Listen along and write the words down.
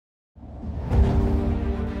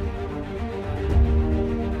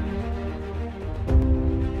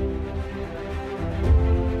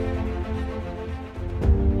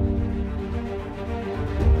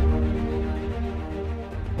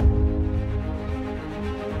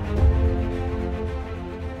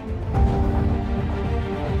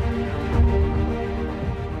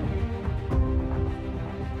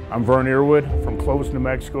I'm Vern Earwood from Clovis, New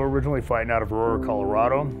Mexico, originally fighting out of Aurora,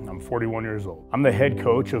 Colorado. I'm 41 years old. I'm the head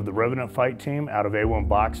coach of the Revenant Fight Team out of A1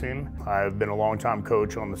 Boxing. I've been a long-time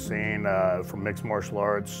coach on the scene from mixed martial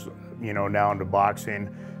arts, now into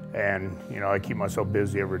boxing. And, I keep myself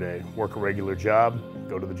busy every day. Work a regular job,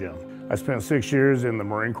 go to the gym. I spent 6 years in the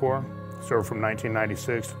Marine Corps, served from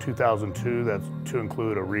 1996 to 2002, that's to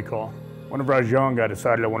include a recall. Whenever I was young, I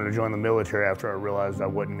decided I wanted to join the military after I realized I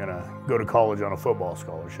wasn't gonna go to college on a football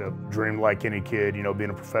scholarship. Dreamed like any kid, being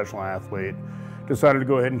a professional athlete. Decided to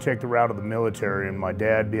go ahead and take the route of the military, and my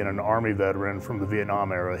dad, being an Army veteran from the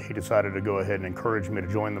Vietnam era, he decided to go ahead and encourage me to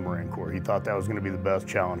join the Marine Corps. He thought that was gonna be the best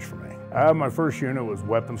challenge for me. My first unit was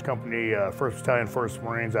Weapons Company, 1st Battalion, 1st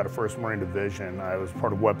Marines out of 1st Marine Division. I was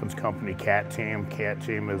part of Weapons Company CAT Team. CAT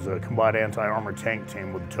Team is a combined anti-armor tank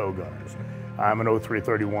team with tow gunners. I'm an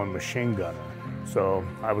 0331 machine gunner, so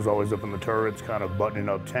I was always up in the turrets, kind of buttoning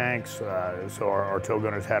up tanks, so our tow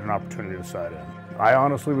gunners had an opportunity to sight in. I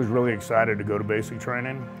honestly was really excited to go to basic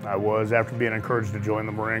training. I was, after being encouraged to join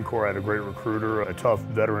the Marine Corps. I had a great recruiter, a tough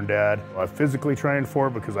veteran dad. I physically trained for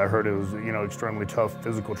it because I heard it was, extremely tough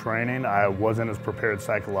physical training. I wasn't as prepared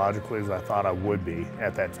psychologically as I thought I would be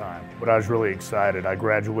at that time, but I was really excited. I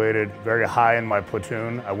graduated very high in my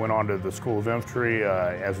platoon. I went on to the School of Infantry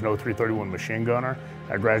as an 0331 machine gunner.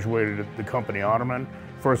 I graduated at the company honorman.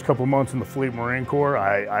 First couple months in the Fleet Marine Corps,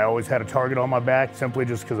 I always had a target on my back, simply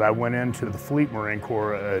just because I went into the Fleet Marine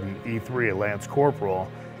Corps an E3, a Lance Corporal,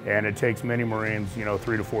 and it takes many Marines,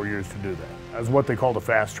 3 to 4 years to do that. That's what they called a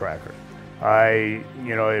fast tracker. I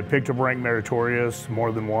picked up rank meritorious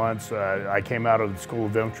more than once. I came out of the School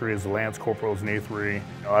of Infantry as a Lance Corporal as an E3.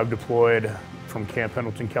 I've deployed from Camp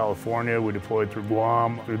Pendleton, California. We deployed through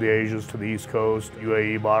Guam, through the Asias to the East Coast,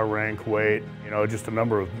 UAE, Bahrain, Kuwait, just a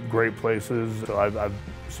number of great places. So I've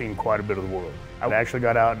seen quite a bit of the world. I actually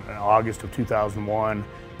got out in August of 2001.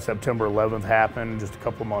 September 11th happened just a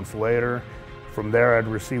couple of months later. From there, I'd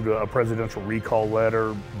received a presidential recall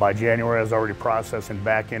letter. By January, I was already processing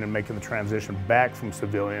back in and making the transition back from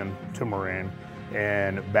civilian to Marine,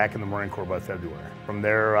 and back in the Marine Corps by February. From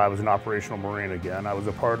there, I was an operational Marine again. I was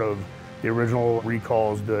a part of the original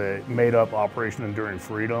recalls that made up Operation Enduring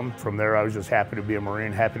Freedom. From there, I was just happy to be a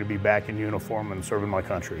Marine, happy to be back in uniform and serving my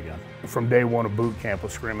country again. From day one of boot camp, I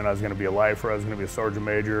was screaming I was gonna be a lifer, I was gonna be a sergeant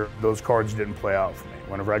major. Those cards didn't play out for me.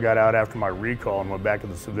 Whenever I got out after my recall and went back to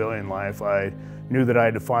the civilian life, I knew that I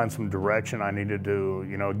had to find some direction. I needed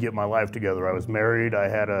to, get my life together. I was married, I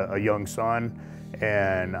had a young son,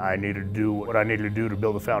 and I needed to do what I needed to do to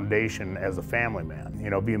build a foundation as a family man.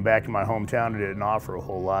 Being back in my hometown, it didn't offer a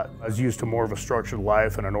whole lot. I was used to more of a structured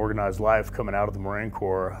life and an organized life coming out of the Marine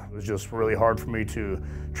Corps. It was just really hard for me to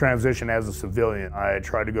transition as a civilian. I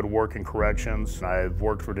tried to go to work in corrections. I've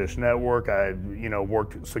worked for Dish Network. I,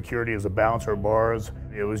 worked security as a bouncer at bars.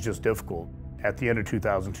 It was just difficult. At the end of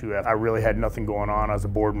 2002, I really had nothing going on. I was a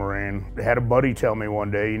bored Marine. I had a buddy tell me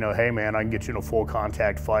one day, hey man, I can get you in a full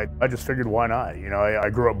contact fight. I just figured, why not? I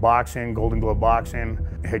grew up boxing, Golden Glove boxing,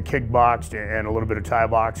 had kickboxed and a little bit of Thai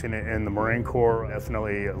boxing in the Marine Corps.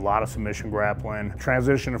 Definitely a lot of submission grappling.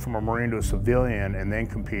 Transitioning from a Marine to a civilian and then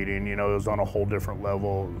competing, it was on a whole different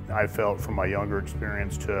level. I felt from my younger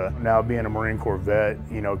experience to now being a Marine Corps vet,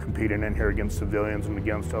 competing in here against civilians and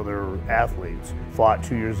against other athletes. Fought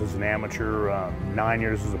 2 years as an amateur, 9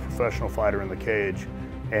 years as a professional fighter in the cage,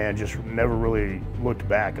 and just never really looked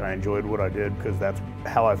back. I enjoyed what I did because that's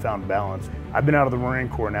how I found balance. I've been out of the Marine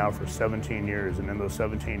Corps now for 17 years, and in those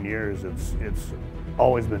 17 years, it's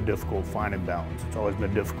always been difficult finding balance. It's always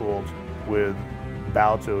been difficult with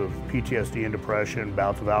bouts of PTSD and depression,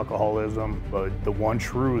 bouts of alcoholism, but the one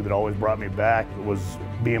true that always brought me back was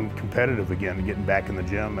being competitive again, getting back in the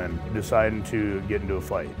gym and deciding to get into a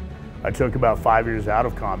fight. I took about 5 years out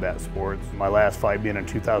of combat sports, my last fight being in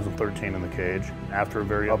 2013 in the cage. After a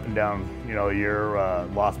very up and down year,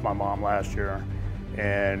 lost my mom last year,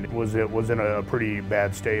 and was in a pretty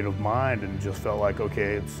bad state of mind, and just felt like,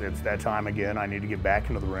 okay, it's that time again. I need to get back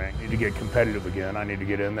into the ring. I need to get competitive again. I need to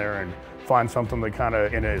get in there and find something that kind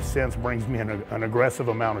of, in a sense, brings me an aggressive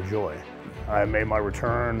amount of joy. I made my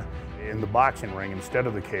return in the boxing ring instead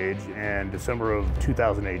of the cage in December of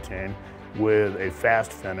 2018. With a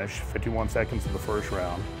fast finish, 51 seconds in the first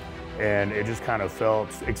round. And it just kind of felt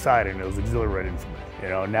exciting. It was exhilarating for me.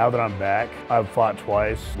 Now that I'm back, I've fought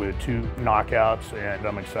twice with 2 knockouts, and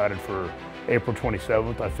I'm excited for April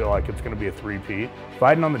 27th. I feel like it's going to be a three-peat.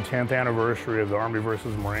 Fighting on the 10th anniversary of the Army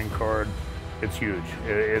versus Marine card, it's huge.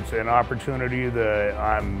 It's an opportunity that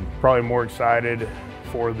I'm probably more excited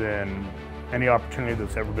for than any opportunity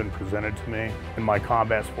that's ever been presented to me in my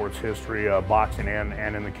combat sports history, boxing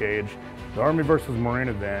and in the cage. The Army versus Marine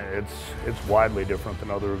event, it's widely different than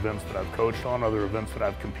other events that I've coached on, other events that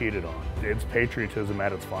I've competed on. It's patriotism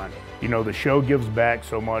at its finest. You know, the show gives back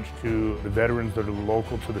so much to the veterans that are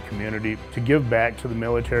local to the community. To give back to the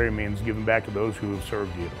military means giving back to those who have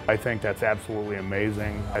served you. I think that's absolutely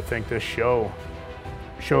amazing. I think this show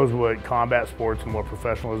shows what combat sports and what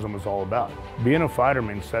professionalism is all about. Being a fighter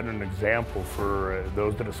means setting an example for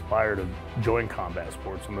those that aspire to join combat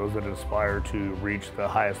sports and those that aspire to reach the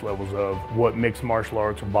highest levels of what mixed martial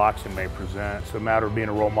arts or boxing may present. It's a matter of being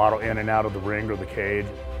a role model in and out of the ring or the cage.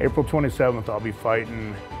 April 27th, I'll be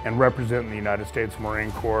fighting and representing the United States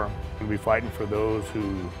Marine Corps. I'll be fighting for those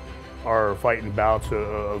who are fighting bouts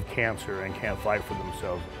of cancer and can't fight for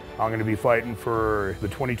themselves. I'm going to be fighting for the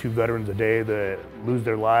 22 veterans a day that lose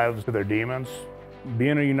their lives to their demons.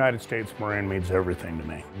 Being a United States Marine means everything to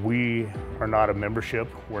me. We are not a membership,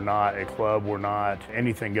 we're not a club, we're not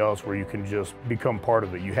anything else where you can just become part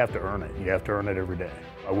of it. You have to earn it. You have to earn it every day.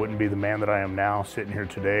 I wouldn't be the man that I am now sitting here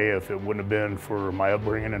today if it wouldn't have been for my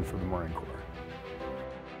upbringing and for the Marine Corps.